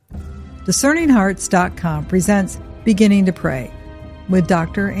DiscerningHearts.com presents Beginning to Pray with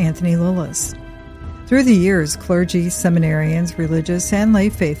Dr. Anthony Lilles. Through the years, clergy, seminarians, religious, and lay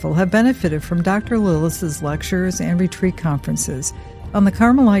faithful have benefited from Dr. Lilles' lectures and retreat conferences on the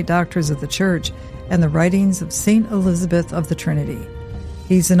Carmelite doctrines of the Church and the writings of St. Elizabeth of the Trinity.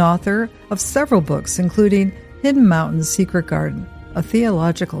 He's an author of several books, including Hidden Mountain's Secret Garden, a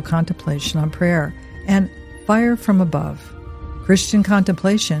theological contemplation on prayer, and Fire from Above, Christian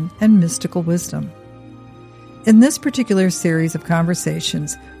contemplation and mystical wisdom. In this particular series of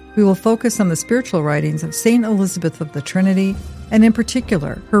conversations, we will focus on the spiritual writings of St. Elizabeth of the Trinity, and in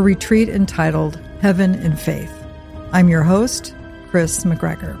particular, her retreat entitled Heaven in Faith. I'm your host, Chris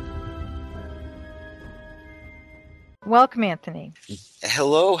McGregor. Welcome, Anthony.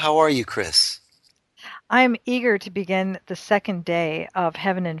 Hello, how are you, Chris? I'm eager to begin the second day of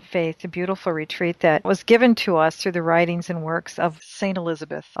Heaven in Faith, a beautiful retreat that was given to us through the writings and works of St.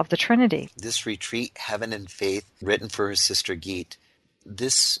 Elizabeth of the Trinity. This retreat, Heaven in Faith, written for her sister Geet,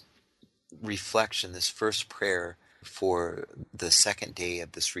 this reflection, this first prayer for the second day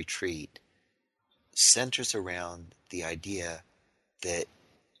of this retreat, centers around the idea that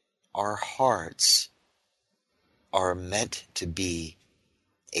our hearts are meant to be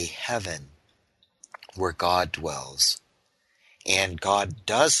a heaven where God dwells. And God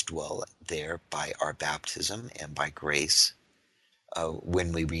does dwell there by our baptism and by grace.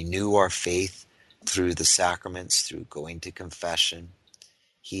 When we renew our faith through the sacraments, through going to confession,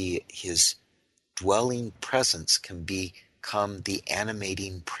 His dwelling presence can become the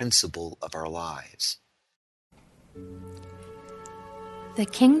animating principle of our lives. The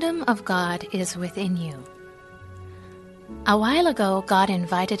kingdom of God is within you. A while ago, God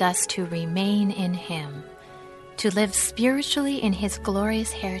invited us to remain in Him, to live spiritually in His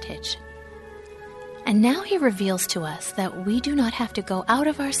glorious heritage. And now He reveals to us that we do not have to go out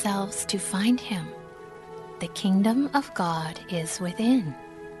of ourselves to find Him. The kingdom of God is within.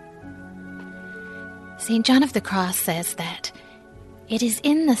 St. John of the Cross says that it is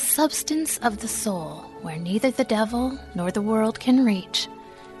in the substance of the soul, where neither the devil nor the world can reach,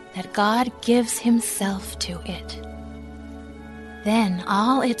 that God gives Himself to it. Then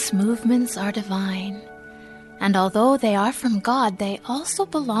all its movements are divine, and although they are from God, they also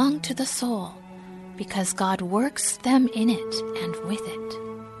belong to the soul, because God works them in it and with it.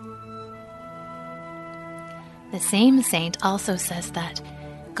 The same saint also says that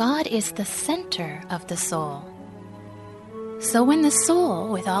God is the center of the soul. So when the soul,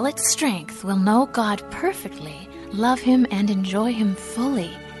 with all its strength, will know God perfectly, love Him and enjoy Him fully,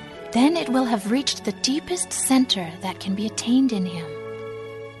 then it will have reached the deepest center that can be attained in Him.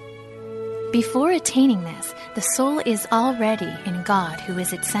 Before attaining this, the soul is already in God, who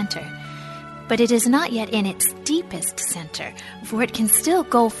is its center, but it is not yet in its deepest center, for it can still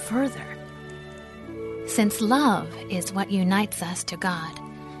go further. Since love is what unites us to God,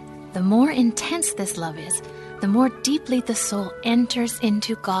 the more intense this love is, the more deeply the soul enters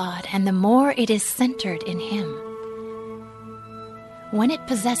into God, and the more it is centered in Him. When it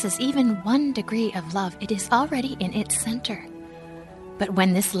possesses even 1 degree of love, it is already in its center. But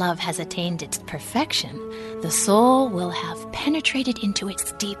when this love has attained its perfection, the soul will have penetrated into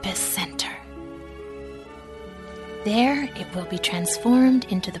its deepest center. There it will be transformed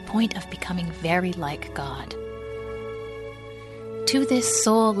into the point of becoming very like God. To this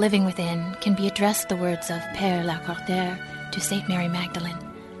soul living within can be addressed the words of Père Lacordaire to St. Mary Magdalene.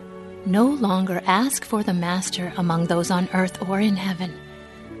 No longer ask for the Master among those on earth or in heaven,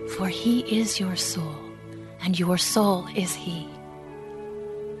 for He is your soul, and your soul is He.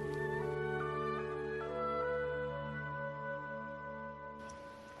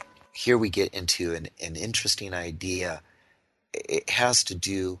 Here we get into an interesting idea. It has to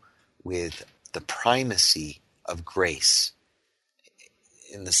do with the primacy of grace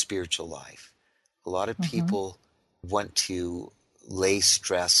in the spiritual life. A lot of people want to lay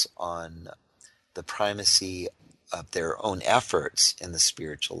stress on the primacy of their own efforts in the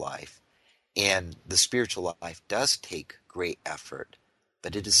spiritual life. And the spiritual life does take great effort,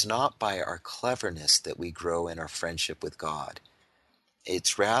 but it is not by our cleverness that we grow in our friendship with God.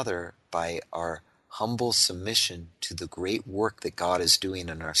 It's rather by our humble submission to the great work that God is doing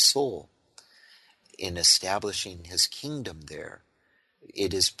in our soul, in establishing His kingdom there.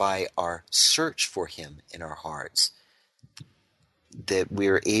 It is by our search for Him in our hearts that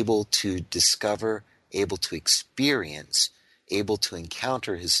we're able to discover, able to experience, able to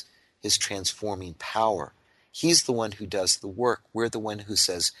encounter His transforming power. He's the one who does the work. We're the one who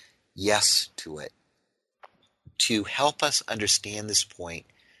says yes to it. To help us understand this point,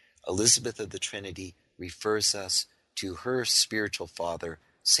 Elizabeth of the Trinity refers us to her spiritual father,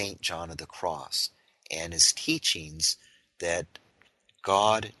 St. John of the Cross and his teachings that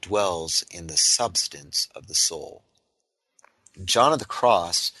God dwells in the substance of the soul. John of the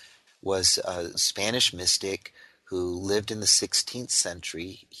Cross was a Spanish mystic who lived in the 16th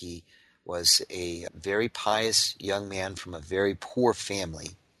century. He was a very pious young man from a very poor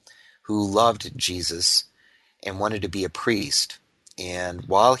family who loved Jesus and wanted to be a priest. And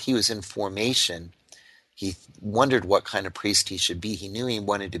while he was in formation, he wondered what kind of priest he should be. He knew he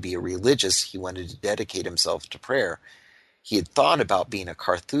wanted to be a religious. He wanted to dedicate himself to prayer. He had thought about being a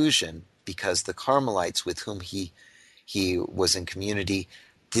Carthusian because the Carmelites with whom he was in community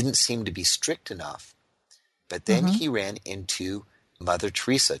didn't seem to be strict enough. But then he ran into Mother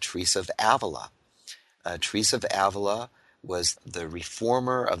Teresa, Teresa of Avila. Teresa of Avila was the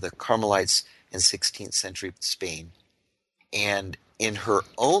reformer of the Carmelites in 16th century Spain. And in her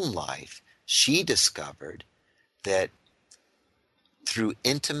own life, she discovered that through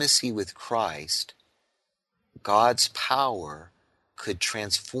intimacy with Christ, God's power could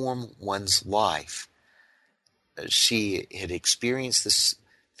transform one's life. She had experienced this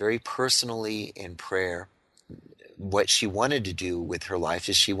very personally in prayer. What she wanted to do with her life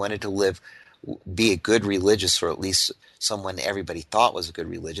is she wanted to be a good religious, or at least someone everybody thought was a good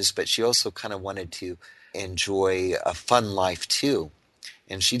religious, but she also kind of wanted to enjoy a fun life too.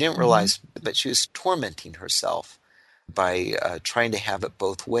 And she didn't realize, but she was tormenting herself by trying to have it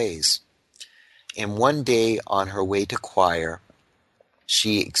both ways. And one day on her way to choir,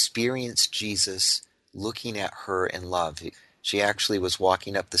 she experienced Jesus looking at her in love. She actually was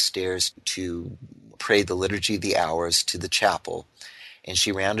walking up the stairs to pray the Liturgy of the Hours to the chapel, and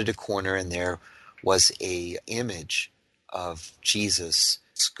she rounded a corner, and there was an image of Jesus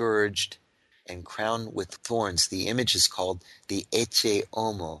scourged and crowned with thorns. The image is called the Ecce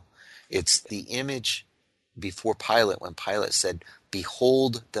Homo. It's the image before Pilate, when Pilate said,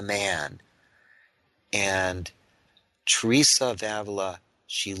 "Behold the man." And Teresa of Avila,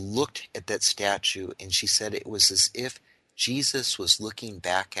 she looked at that statue and she said it was as if Jesus was looking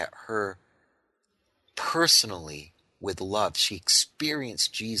back at her personally with love. She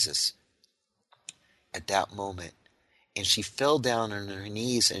experienced Jesus at that moment. And she fell down on her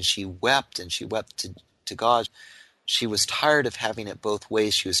knees and she wept, and she wept to God. She was tired of having it both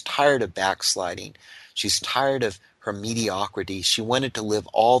ways. She was tired of backsliding. She's tired of her mediocrity. She wanted to live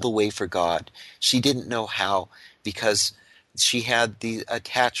all the way for God. She didn't know how, because she had the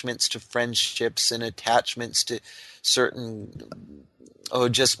attachments to friendships and attachments to certain,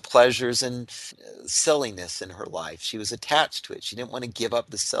 just pleasures and silliness in her life. She was attached to it. She didn't want to give up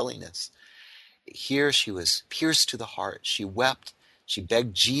the silliness. Here she was pierced to the heart. She wept. She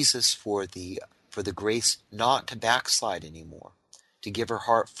begged Jesus for the grace not to backslide anymore, to give her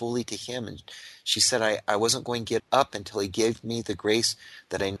heart fully to him. And she said, I wasn't going to get up until he gave me the grace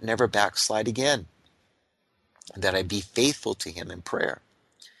that I never backslide again, that I be faithful to him in prayer.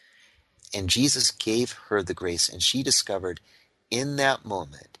 And Jesus gave her the grace, and she discovered in that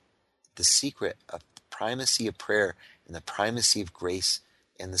moment the secret of the primacy of prayer and the primacy of grace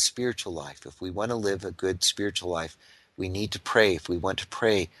in the spiritual life. If we want to live a good spiritual life, we need to pray. If we want to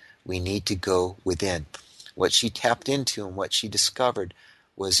pray, we need to go within. What she tapped into and what she discovered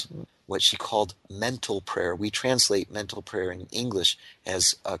was what she called mental prayer. We translate mental prayer in English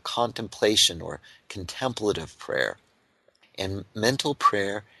as a contemplation or contemplative prayer. And mental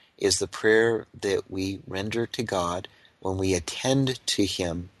prayer is the prayer that we render to God when we attend to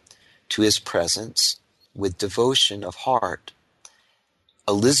him, to his presence, with devotion of heart.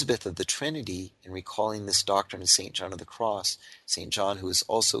 Elizabeth of the Trinity, in recalling this doctrine of St. John of the Cross, St. John, who was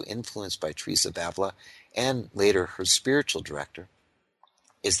also influenced by Teresa of Avila, and later her spiritual director,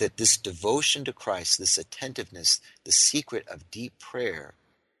 is that this devotion to Christ, this attentiveness, the secret of deep prayer,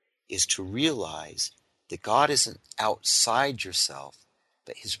 is to realize that God isn't outside yourself,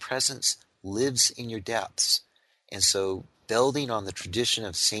 but his presence lives in your depths. And so, building on the tradition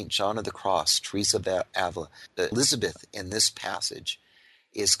of St. John of the Cross, Teresa of Avila, Elizabeth in this passage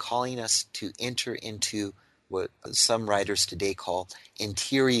is calling us to enter into what some writers today call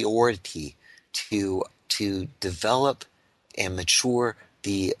interiority, to develop and mature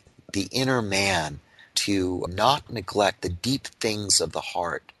the inner man, to not neglect the deep things of the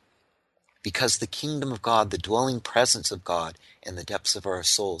heart. Because the kingdom of God, the dwelling presence of God in the depths of our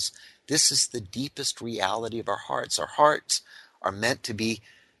souls, this is the deepest reality of our hearts. Our hearts are meant to be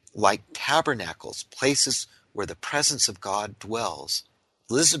like tabernacles, places where the presence of God dwells.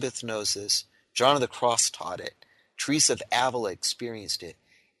 Elizabeth knows this. John of the Cross taught it. Teresa of Avila experienced it.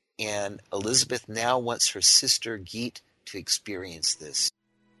 And Elizabeth now wants her sister Geet to experience this.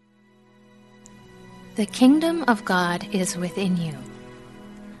 The kingdom of God is within you.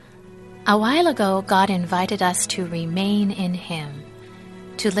 A while ago, God invited us to remain in Him,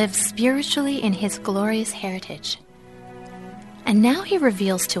 to live spiritually in His glorious heritage. And now He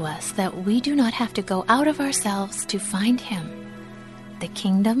reveals to us that we do not have to go out of ourselves to find Him. The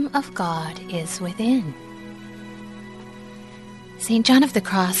kingdom of God is within. St. John of the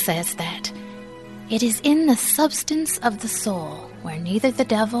Cross says that it is in the substance of the soul, where neither the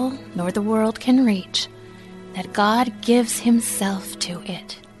devil nor the world can reach, that God gives Himself to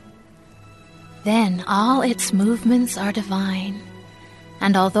it. Then all its movements are divine,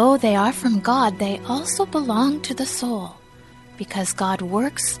 and although they are from God, they also belong to the soul, because God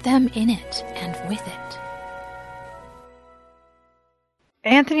works them in it and with it.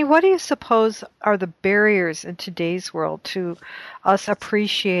 Anthony, what do you suppose are the barriers in today's world to us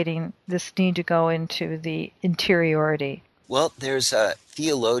appreciating this need to go into the interiority? Well, there's a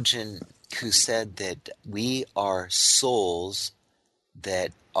theologian who said that we are souls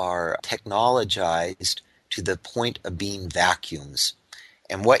that are technologized to the point of being vacuums.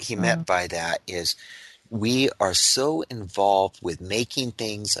 And what he meant by that is we are so involved with making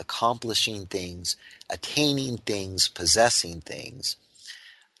things, accomplishing things, attaining things, possessing things,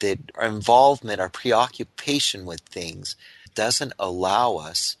 that our involvement, our preoccupation with things doesn't allow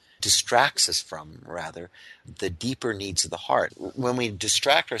us, distracts us from, rather, the deeper needs of the heart. When we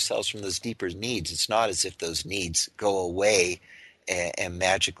distract ourselves from those deeper needs, it's not as if those needs go away and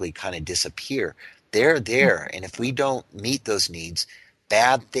magically kind of disappear. They're there, and if we don't meet those needs,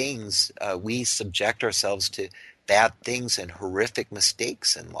 bad things, we subject ourselves to bad things and horrific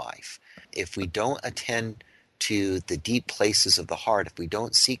mistakes in life. If we don't attend to the deep places of the heart, if we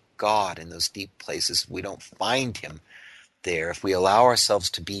don't seek God in those deep places, if we don't find Him there, if we allow ourselves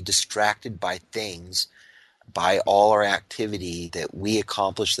to be distracted by things, by all our activity that we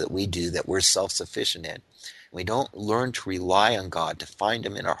accomplish, that we do, that we're self-sufficient in, we don't learn to rely on God, to find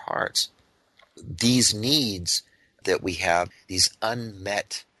Him in our hearts, these needs that we have, these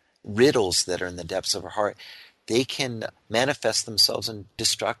unmet riddles that are in the depths of our heart, they can manifest themselves in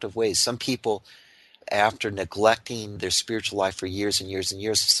destructive ways. Some people, after neglecting their spiritual life for years and years and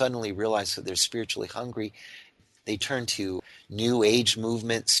years, suddenly realize that they're spiritually hungry. They turn to New Age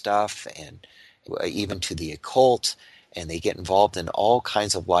movement stuff and even to the occult, and they get involved in all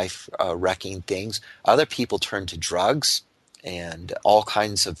kinds of life-wrecking things. Other people turn to drugs and all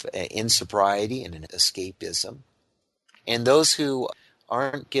kinds of insobriety and an escapism. And those who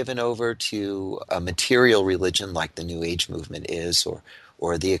aren't given over to a material religion like the New Age movement is,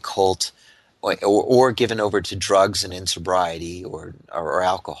 or the occult, or given over to drugs and insobriety or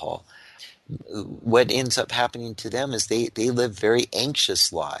alcohol, what ends up happening to them is they live very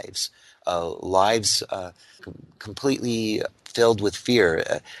anxious lives, lives completely filled with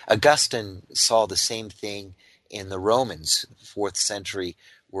fear. Augustine saw the same thing in the Romans. 4th century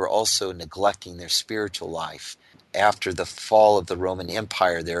were also neglecting their spiritual life. After the fall of the Roman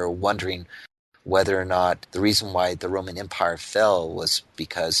Empire, they were wondering whether or not the reason why the Roman Empire fell was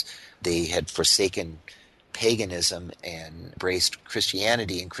because they had forsaken paganism and embraced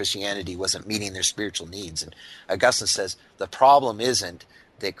Christianity, and Christianity wasn't meeting their spiritual needs. And Augustine says the problem isn't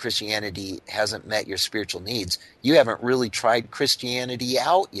that Christianity hasn't met your spiritual needs. You haven't really tried Christianity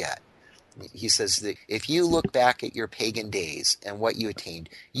out yet. He says that if you look back at your pagan days and what you attained,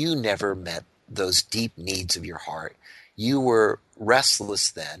 you never met those deep needs of your heart. You were restless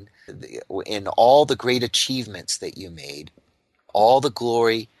then in all the great achievements that you made, all the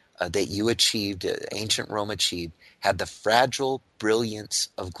glory that you achieved, ancient Rome achieved, had the fragile brilliance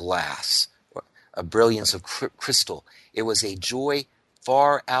of glass, a brilliance of crystal. It was a joy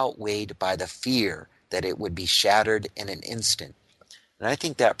far outweighed by the fear that it would be shattered in an instant. And I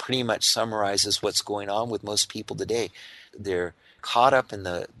think that pretty much summarizes what's going on with most people today. They're caught up in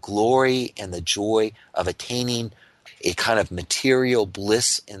the glory and the joy of attaining a kind of material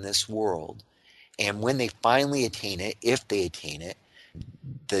bliss in this world. And when they finally attain it, if they attain it,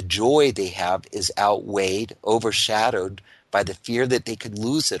 the joy they have is outweighed, overshadowed by the fear that they could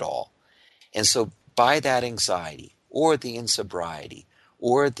lose it all. And so by that anxiety or the insobriety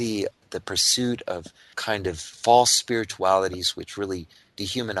or the pursuit of kind of false spiritualities which really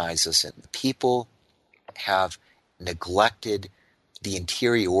dehumanize us, and people have neglected the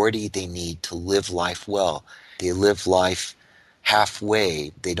interiority they need to live life well. They live life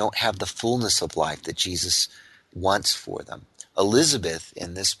halfway. They don't have the fullness of life that Jesus wants for them. Elizabeth,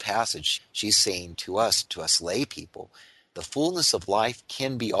 in this passage, she's saying to us lay people, the fullness of life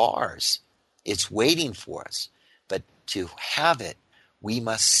can be ours. It's waiting for us. But to have it, we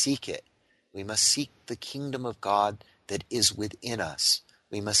must seek it. We must seek the kingdom of God that is within us.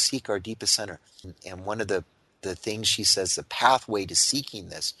 We must seek our deepest center. And one of the things she says, the pathway to seeking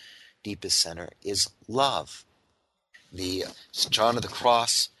this deepest center is love. The John of the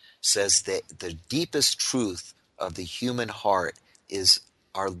Cross says that the deepest truth of the human heart is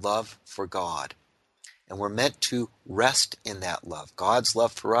our love for God. And we're meant to rest in that love, God's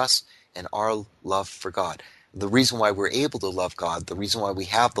love for us and our love for God. The reason why we're able to love God, the reason why we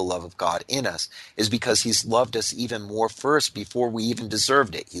have the love of God in us, is because He's loved us even more first before we even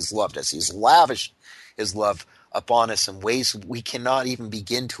deserved it. He's loved us. He's lavished His love upon us in ways we cannot even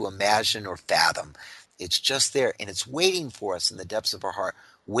begin to imagine or fathom. It's just there, and it's waiting for us in the depths of our heart,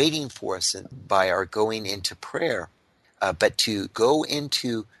 waiting for us by our going into prayer. But to go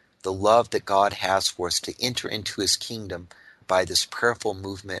into the love that God has for us, to enter into His kingdom by this prayerful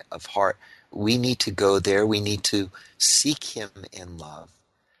movement of heart, we need to go there. We need to seek Him in love.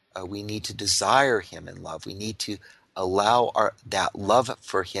 We need to desire Him in love. We need to allow that love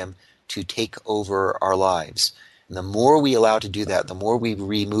for Him to take over our lives. And the more we allow to do that, the more we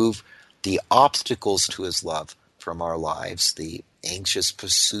remove the obstacles to His love from our lives, the anxious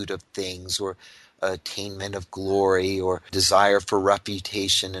pursuit of things or attainment of glory or desire for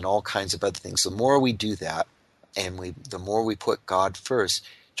reputation and all kinds of other things. The more we do that, and the more we put God first,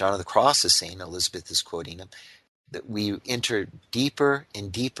 John of the Cross is saying, Elizabeth is quoting him, that we enter deeper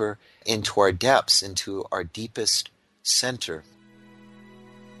and deeper into our depths, into our deepest center.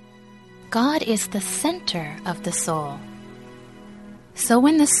 God is the center of the soul. So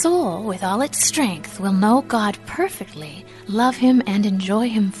when the soul, with all its strength, will know God perfectly, love Him and enjoy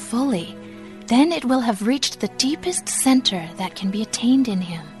Him fully, then it will have reached the deepest center that can be attained in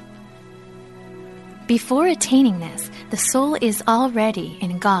Him. Before attaining this, the soul is already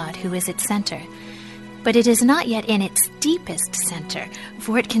in God, who is its center, but it is not yet in its deepest center,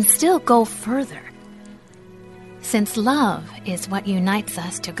 for it can still go further. Since love is what unites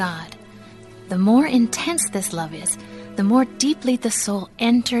us to God, the more intense this love is, the more deeply the soul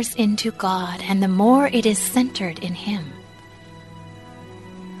enters into God, and the more it is centered in Him.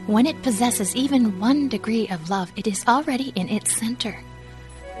 When it possesses even 1 degree of love, it is already in its center.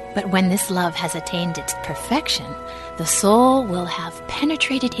 But when this love has attained its perfection, the soul will have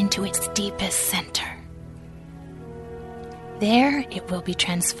penetrated into its deepest center. There it will be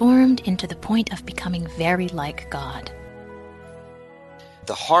transformed into the point of becoming very like God.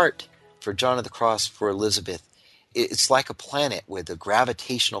 The heart, for John of the Cross, for Elizabeth, it's like a planet with a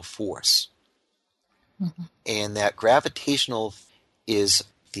gravitational force. Mm-hmm. And that gravitational is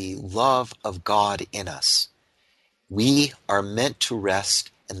the love of God in us. We are meant to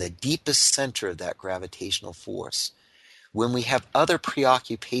rest in the deepest center of that gravitational force. When we have other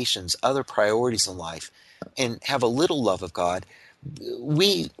preoccupations, other priorities in life, and have a little love of God,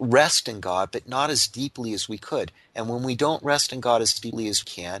 we rest in God, but not as deeply as we could. And when we don't rest in God as deeply as we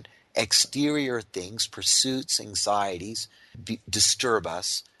can, exterior things, pursuits, anxieties, disturb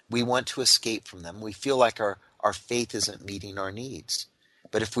us. We want to escape from them. We feel like our faith isn't meeting our needs.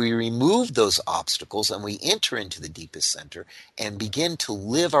 But if we remove those obstacles and we enter into the deepest center and begin to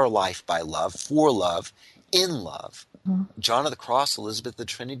live our life by love, for love, in love, John of the Cross, Elizabeth, the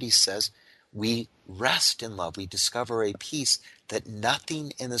Trinity says, we rest in love. We discover a peace that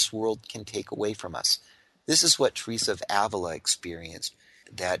nothing in this world can take away from us. This is what Teresa of Avila experienced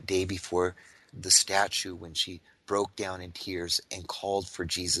that day before the statue, when she broke down in tears and called for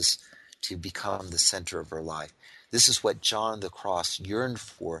Jesus to become the center of her life. This is what John of the Cross yearned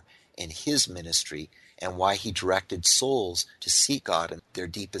for in his ministry, and why he directed souls to seek God in their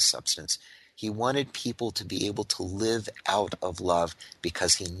deepest substance. He wanted people to be able to live out of love,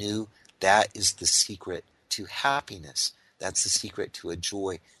 because he knew that is the secret to happiness. That's the secret to a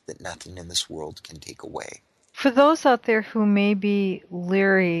joy that nothing in this world can take away. For those out there who may be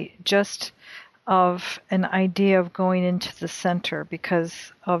leery just of an idea of going into the center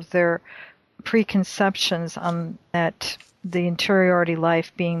because of their preconceptions on that, the interiority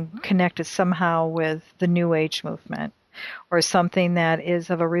life being connected somehow with the New Age movement, or something that is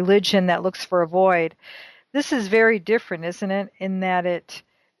of a religion that looks for a void. This is very different, isn't it? In that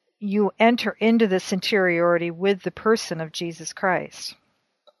you enter into this interiority with the person of Jesus Christ.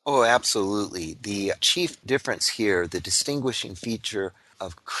 Oh, absolutely. The chief difference here, the distinguishing feature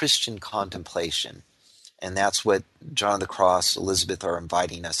of Christian contemplation, and that's what John of the Cross, Elizabeth are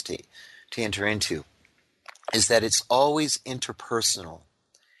inviting us to enter into, is that it's always interpersonal.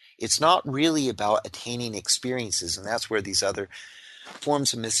 It's not really about attaining experiences, and that's where these other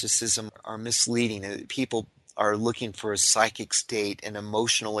forms of mysticism are misleading. People are looking for a psychic state, an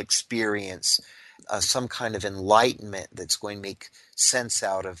emotional experience, some kind of enlightenment that's going to make sense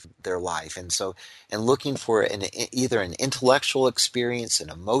out of their life. And looking for either an intellectual experience, an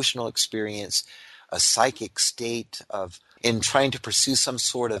emotional experience, a psychic state of in trying to pursue some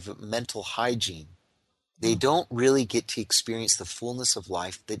sort of mental hygiene. They don't really get to experience the fullness of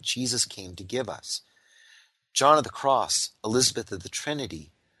life that Jesus came to give us. John of the Cross, Elizabeth of the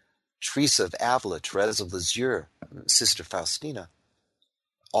Trinity, Teresa of Avila, Therese of Lisieux, Sister Faustina,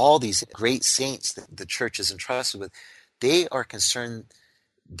 all these great saints that the church is entrusted with, they are concerned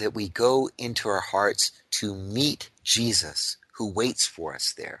that we go into our hearts to meet Jesus, who waits for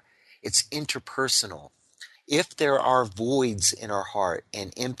us there. It's interpersonal. If there are voids in our heart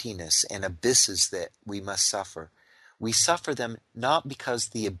and emptiness and abysses that we must suffer, we suffer them not because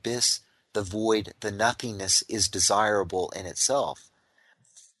the abyss, the void, the nothingness is desirable in itself.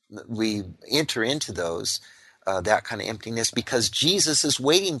 We enter into those, that kind of emptiness, because Jesus is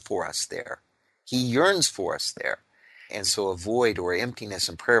waiting for us there. He yearns for us there. And so a void or emptiness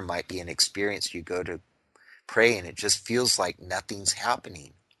in prayer might be an experience. You go to pray and it just feels like nothing's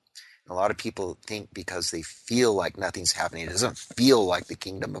happening. A lot of people think because they feel like nothing's happening, it doesn't feel like the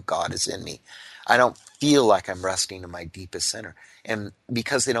kingdom of God is in me. I don't feel like I'm resting in my deepest center. And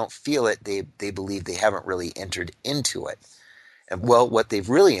because they don't feel it, they believe they haven't really entered into it. And well, what they've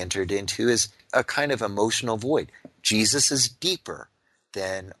really entered into is a kind of emotional void. Jesus is deeper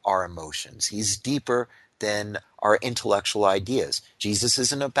than our emotions. He's deeper than our intellectual ideas. Jesus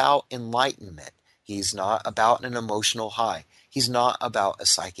isn't about enlightenment. He's not about an emotional high. He's not about a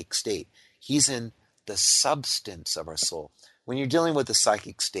psychic state. He's in the substance of our soul. When you're dealing with a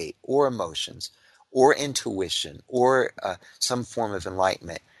psychic state or emotions or intuition or some form of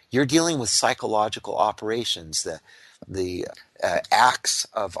enlightenment, you're dealing with psychological operations, the acts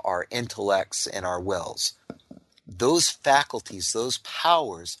of our intellects and our wills. Those faculties, those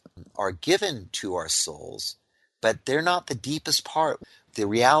powers are given to our souls, but they're not the deepest part. The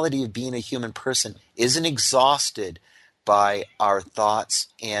reality of being a human person isn't exhausted by our thoughts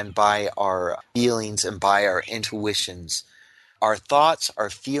and by our feelings and by our intuitions. Our thoughts, our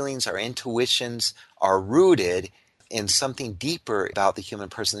feelings, our intuitions are rooted in something deeper about the human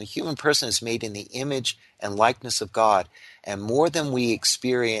person. The human person is made in the image and likeness of God. And more than we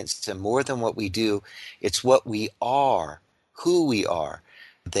experience and more than what we do, it's what we are, who we are,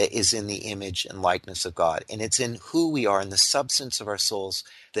 that is in the image and likeness of God. And it's in who we are, in the substance of our souls,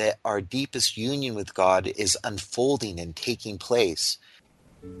 that our deepest union with God is unfolding and taking place.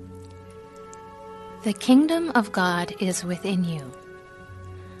 The kingdom of God is within you.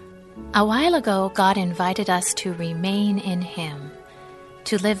 A while ago, God invited us to remain in Him,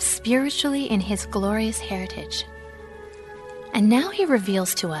 to live spiritually in His glorious heritage. And now He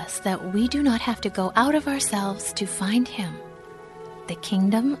reveals to us that we do not have to go out of ourselves to find Him. The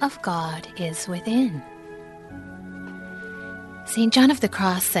kingdom of God is within. St. John of the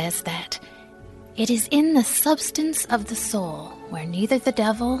Cross says that it is in the substance of the soul, where neither the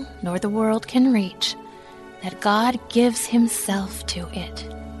devil nor the world can reach, that God gives Himself to it.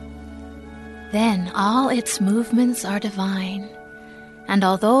 Then all its movements are divine, and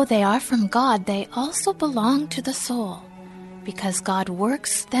although they are from God, they also belong to the soul, because God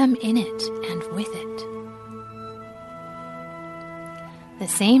works them in it and with it. The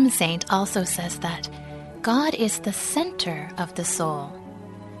same saint also says that God is the center of the soul.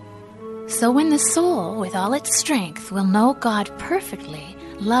 So when the soul, with all its strength, will know God perfectly,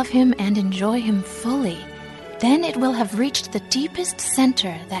 love Him and enjoy Him fully, then it will have reached the deepest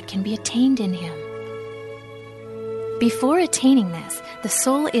center that can be attained in Him. Before attaining this, the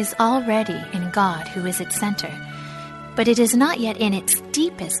soul is already in God, who is its center, but it is not yet in its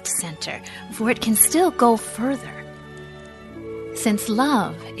deepest center, for it can still go further. Since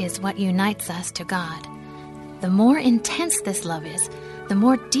love is what unites us to God, the more intense this love is, the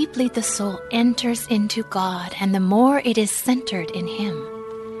more deeply the soul enters into God, and the more it is centered in Him.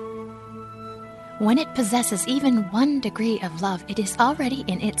 When it possesses even 1 degree of love, it is already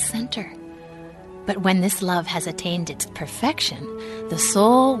in its center. But when this love has attained its perfection, the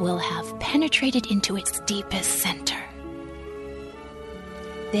soul will have penetrated into its deepest center.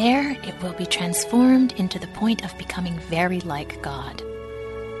 There it will be transformed into the point of becoming very like God.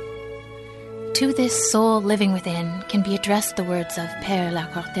 To this soul living within can be addressed the words of Père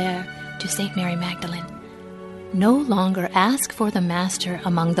Lacordaire to St. Mary Magdalene. No longer ask for the Master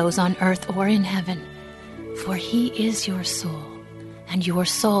among those on earth or in heaven, for He is your soul, and your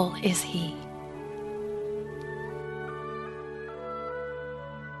soul is He.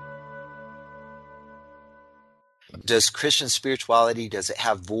 Does Christian spirituality, does it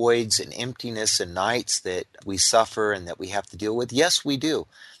have voids and emptiness and nights that we suffer and that we have to deal with? Yes, we do.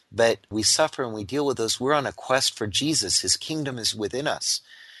 But we suffer and we deal with those. We're on a quest for Jesus. His kingdom is within us.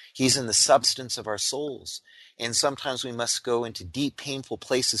 He's in the substance of our souls. And sometimes we must go into deep, painful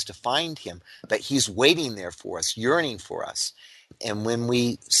places to find him, but he's waiting there for us, yearning for us. And when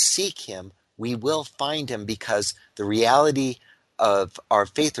we seek him, we will find him, because the reality of our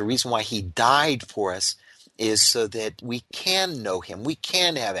faith, the reason why he died for us, is so that we can know him, we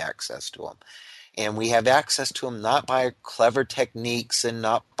can have access to him. And we have access to him not by clever techniques and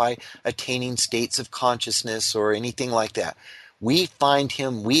not by attaining states of consciousness or anything like that. We find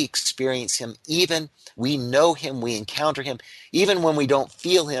him, we experience him, even we know him, we encounter him, even when we don't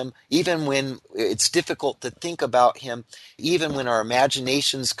feel him, even when it's difficult to think about him, even when our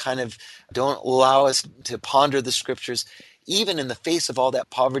imaginations kind of don't allow us to ponder the scriptures. Even in the face of all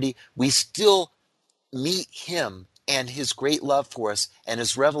that poverty, we still meet him and his great love for us, and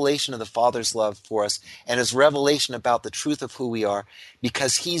his revelation of the Father's love for us, and his revelation about the truth of who we are,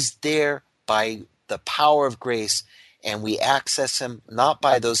 because he's there by the power of grace, and we access him not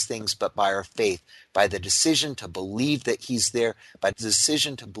by those things, but by our faith, by the decision to believe that he's there, by the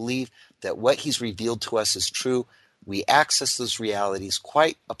decision to believe that what he's revealed to us is true. We access those realities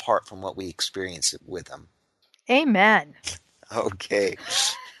quite apart from what we experience with them. Amen. Okay.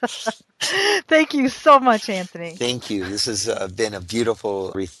 Thank you so much, Anthony. Thank you. This has been a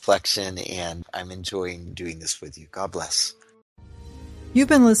beautiful reflection, and I'm enjoying doing this with you. God bless. You've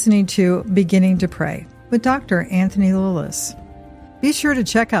been listening to Beginning to Pray with Dr. Anthony Lilles. Be sure to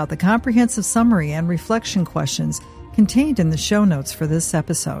check out the comprehensive summary and reflection questions contained in the show notes for this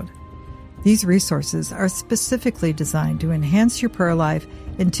episode. These resources are specifically designed to enhance your prayer life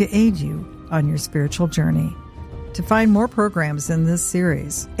and to aid you on your spiritual journey. To find more programs in this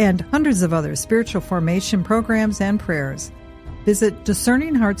series and hundreds of other spiritual formation programs and prayers, visit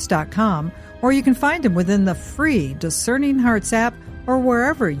discerninghearts.com, or you can find them within the free Discerning Hearts app or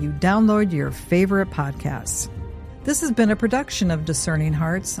wherever you download your favorite podcasts. This has been a production of Discerning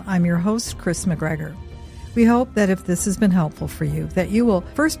Hearts. I'm your host, Chris McGregor. We hope that if this has been helpful for you, that you will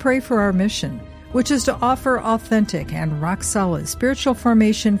first pray for our mission, which is to offer authentic and rock-solid spiritual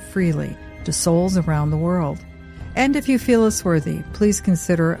formation freely to souls around the world. And if you feel us worthy, please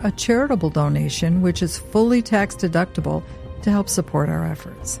consider a charitable donation, which is fully tax-deductible, to help support our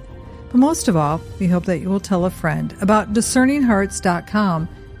efforts. But most of all, we hope that you will tell a friend about discerninghearts.com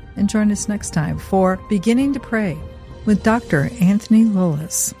and join us next time for Beginning to Pray with Dr. Anthony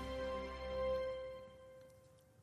Lilles.